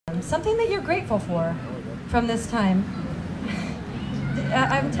something that you're grateful for from this time.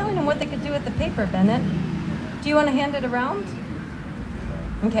 I'm telling them what they could do with the paper, Bennett. Do you want to hand it around?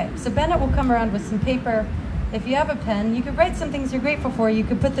 Okay, so Bennett will come around with some paper. If you have a pen, you could write some things you're grateful for. You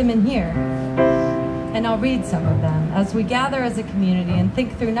could put them in here. And I'll read some of them as we gather as a community and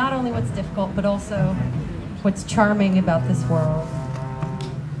think through not only what's difficult, but also what's charming about this world.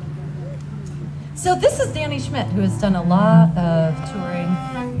 So this is Danny Schmidt, who has done a lot of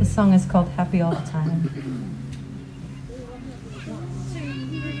touring. This song is called Happy All the Time.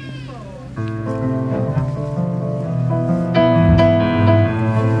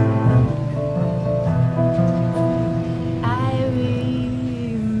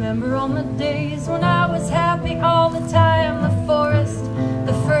 On the days when I was happy all the time, the forest,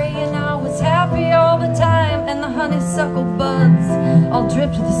 the fray, and I was happy all the time, and the honeysuckle buds all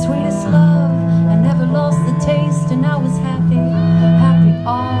dripped with the sweetest love. I never lost the taste, and I was happy, happy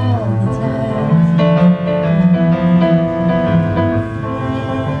all the time.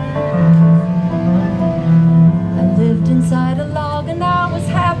 I lived inside a log, and I was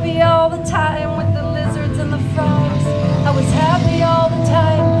happy all the time with the lizards and the frogs. I was happy all the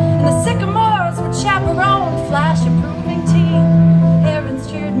time. And the sycamores would chaperone, flash approving teeth. Herons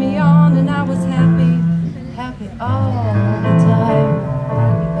cheered me on, and I was happy, happy all the time.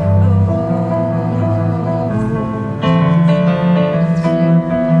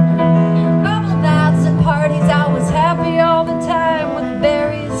 Bubble baths and parties, I was happy all the time. With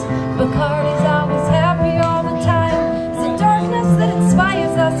berries, Bacardis, I was happy all the time. It's the darkness that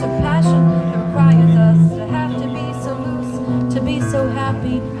inspires us, a passion that requires us to have to be so loose, to be so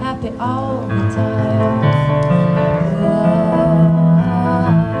happy, happy all the time.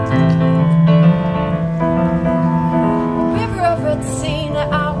 River of Retsina,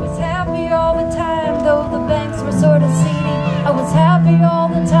 I was happy all the time. Though the banks were sort of seedy, I was happy all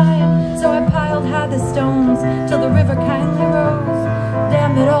the time. So I piled high the stones till the river kindly rose.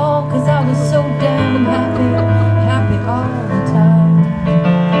 Damn it all, 'cause I was so damn happy, happy all the time.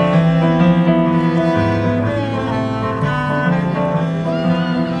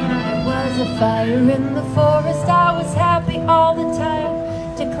 Fire in the forest, I was happy all the time.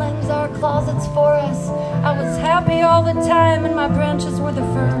 To cleanse our closets for us, I was happy all the time. And my branches were the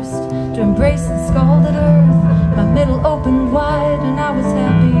first to embrace the scalded earth. My middle opened wide, and I was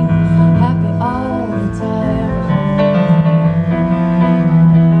happy, happy all the time.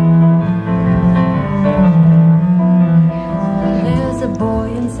 There's a boy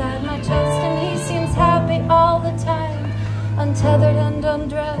inside my chest, and he seems happy all the time. Untethered and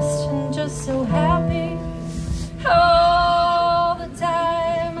undressed, and just so happy all the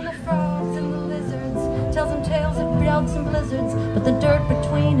time. And the frogs and the lizards tells him tales of droughts and blizzards, but the dirt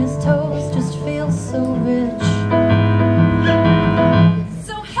between his toes